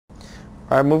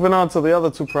All right, moving on to the other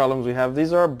two problems we have.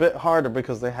 These are a bit harder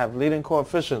because they have leading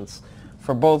coefficients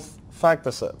for both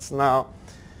factor sets. Now,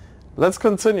 let's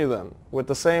continue then with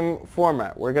the same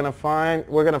format. We're going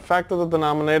to factor the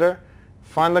denominator,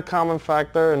 find the common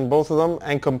factor in both of them,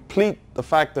 and complete the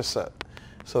factor set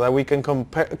so that we can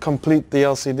complete the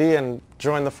LCD and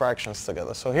join the fractions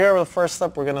together. So here the first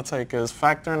step we're going to take is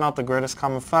factoring out the greatest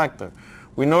common factor.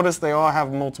 We notice they all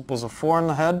have multiples of 4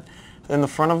 in the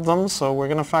front of them, so we're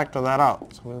going to factor that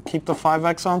out. So we'll keep the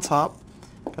 5x on top,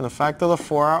 going to factor the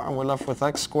 4 out, and we're left with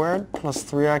x squared plus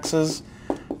 3x's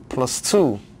plus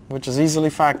 2, which is easily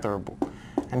factorable.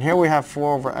 And here we have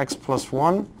 4 over x plus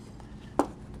 1.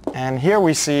 And here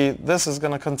we see this is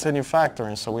going to continue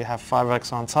factoring. So we have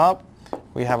 5x on top,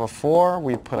 we have a 4,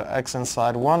 we put an x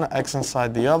inside one, an x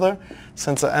inside the other.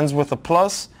 Since it ends with a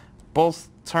plus, both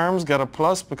terms get a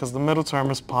plus because the middle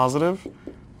term is positive.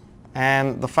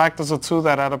 And the factors of 2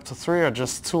 that add up to 3 are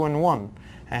just 2 and 1.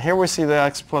 And here we see the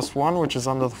x plus 1, which is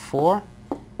under the 4.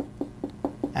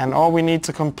 And all we need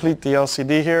to complete the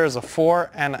LCD here is a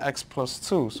 4 and an x plus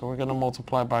 2. So we're going to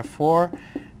multiply by 4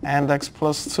 and x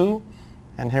plus 2.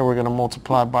 And here we're going to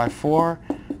multiply by 4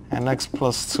 and x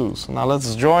plus 2. So now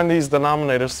let's join these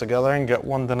denominators together and get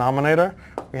one denominator.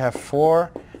 We have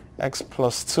 4x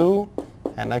plus 2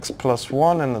 and x plus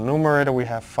 1. In the numerator we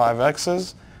have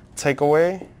 5x's. Take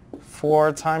away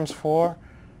 4 times 4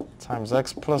 times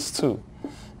x plus 2.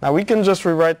 Now we can just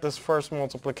rewrite this first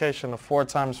multiplication of 4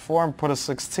 times 4 and put a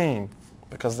 16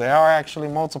 because they are actually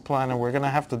multiplying, and we're going to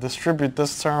have to distribute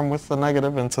this term with the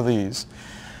negative into these.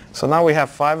 So now we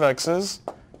have 5x's,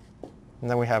 and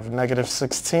then we have negative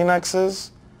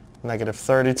 16x's, negative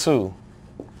 32.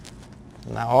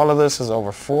 Now all of this is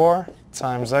over 4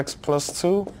 times x plus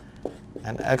 2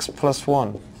 and x plus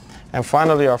 1. And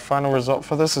finally our final result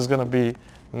for this is going to be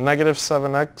negative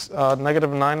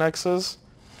 9x's,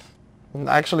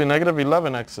 actually negative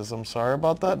 11x's, I'm sorry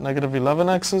about that, negative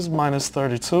 11x's minus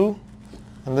 32,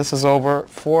 and this is over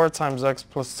 4 times x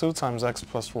plus 2 times x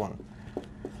plus 1.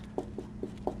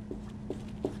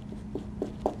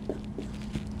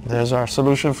 There's our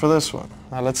solution for this one.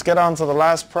 Now let's get on to the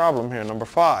last problem here, number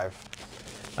 5.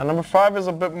 Now number 5 is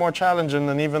a bit more challenging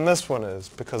than even this one is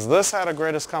because this had a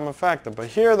greatest common factor, but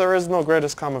here there is no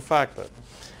greatest common factor.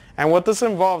 And what this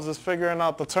involves is figuring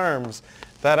out the terms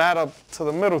that add up to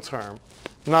the middle term.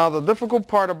 Now the difficult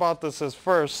part about this is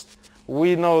first,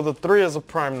 we know that 3 is a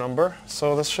prime number,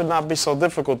 so this should not be so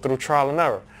difficult through trial and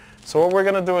error. So what we're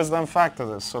going to do is then factor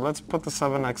this. So let's put the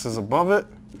 7x's above it.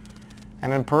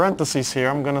 And in parentheses here,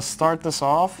 I'm going to start this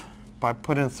off by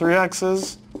putting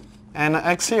 3x's and an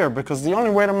x here, because the only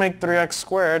way to make 3x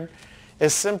squared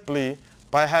is simply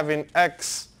by having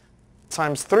x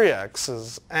times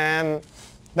 3x's, and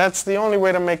that's the only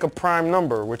way to make a prime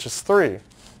number, which is 3.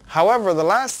 However, the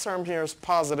last term here is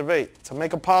positive 8. To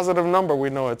make a positive number, we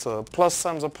know it's a plus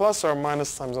times a plus or a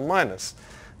minus times a minus.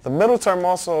 The middle term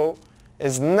also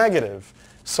is negative.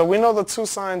 So we know the 2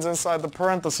 signs inside the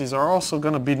parentheses are also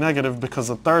going to be negative because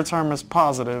the third term is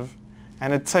positive,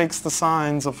 and it takes the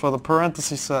signs for the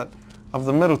parenthesis set of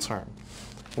the middle term.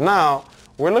 Now,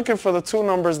 we're looking for the 2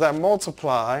 numbers that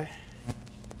multiply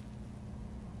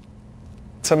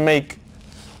to make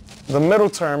the middle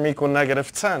term equal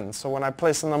negative 10. So when I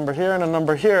place a number here and a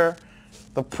number here,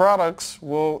 the products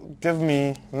will give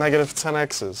me negative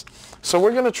 10x's. So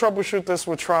we're going to troubleshoot this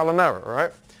with trial and error,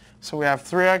 right? So we have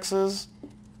 3x's,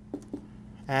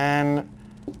 and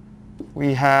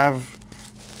we have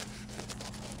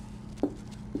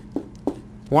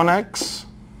 1x.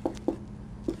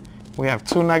 We have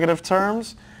 2 negative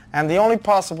terms, and the only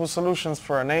possible solutions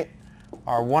for an 8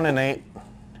 are 1 and 8,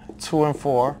 2 and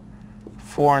 4,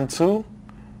 4 and 2,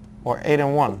 or 8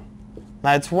 and 1.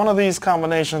 Now it's one of these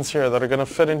combinations here that are going to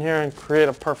fit in here and create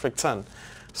a perfect 10.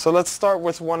 So let's start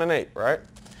with 1 and 8, right?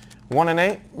 1 and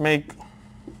 8 make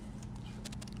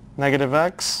negative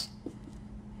x,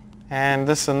 and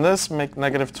this make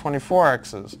negative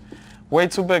 24x's. Way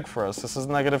too big for us. This is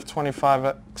negative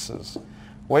 25x's.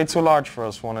 Way too large for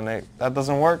us, 1 and 8. That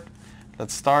doesn't work.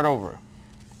 Let's start over.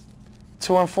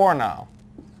 2 and 4 now.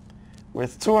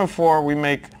 With 2 and 4, we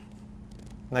make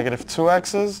negative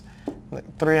 2x's.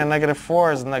 3 and negative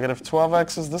 4 is negative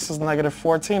 12x's. This is negative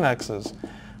 14x's.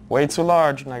 Way too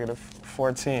large, negative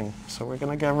 14. So we're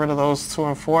going to get rid of those 2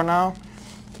 and 4 now.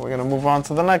 We're going to move on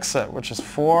to the next set, which is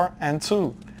 4 and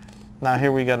 2. Now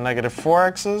here we get negative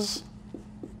 4x's.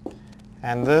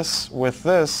 And this, with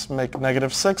this, make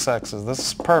negative 6x's. This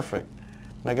is perfect.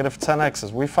 Negative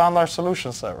 10x's. We found our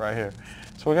solution set right here.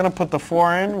 So we're going to put the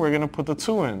 4 in, we're going to put the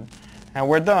 2 in, and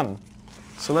we're done.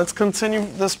 So let's continue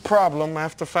this problem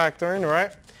after factoring,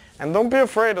 right? And don't be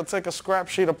afraid to take a scrap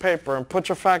sheet of paper and put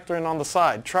your factoring on the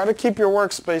side. Try to keep your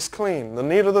workspace clean. The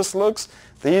neater this looks,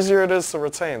 the easier it is to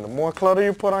retain. The more clutter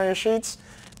you put on your sheets,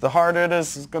 the harder it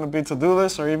is going to be to do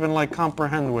this or even like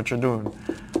comprehend what you're doing.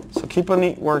 So keep a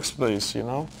neat workspace, you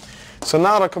know. So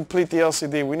now to complete the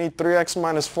LCD, we need 3x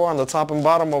minus 4 on the top and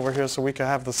bottom over here so we can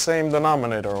have the same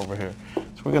denominator over here.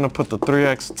 So we're going to put the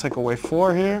 3x take away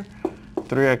 4 here,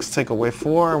 3x take away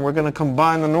 4, and we're going to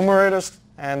combine the numerators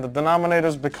and the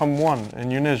denominators become 1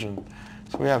 in unison.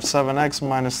 So we have 7x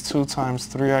minus 2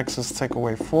 times 3x is take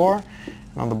away 4.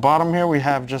 And on the bottom here we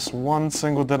have just one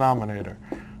single denominator,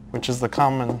 which is the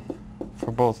common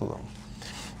for both of them.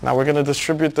 Now we're going to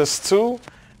distribute this 2.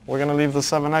 We're going to leave the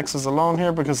 7x's alone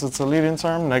here because it's a leading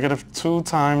term. Negative 2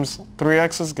 times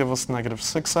 3x's give us negative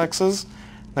 6x's.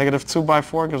 Negative 2 by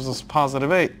 4 gives us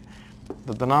positive 8.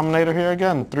 The denominator here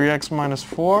again, 3x minus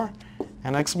 4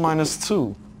 and x minus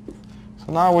 2.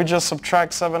 So now we just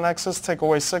subtract 7x's, take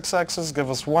away 6x's,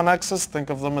 give us 1x's, think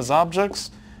of them as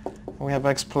objects. And we have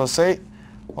x plus 8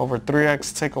 over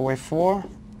 3x take away 4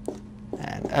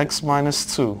 and x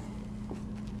minus 2.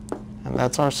 And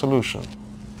that's our solution.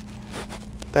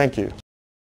 Thank you.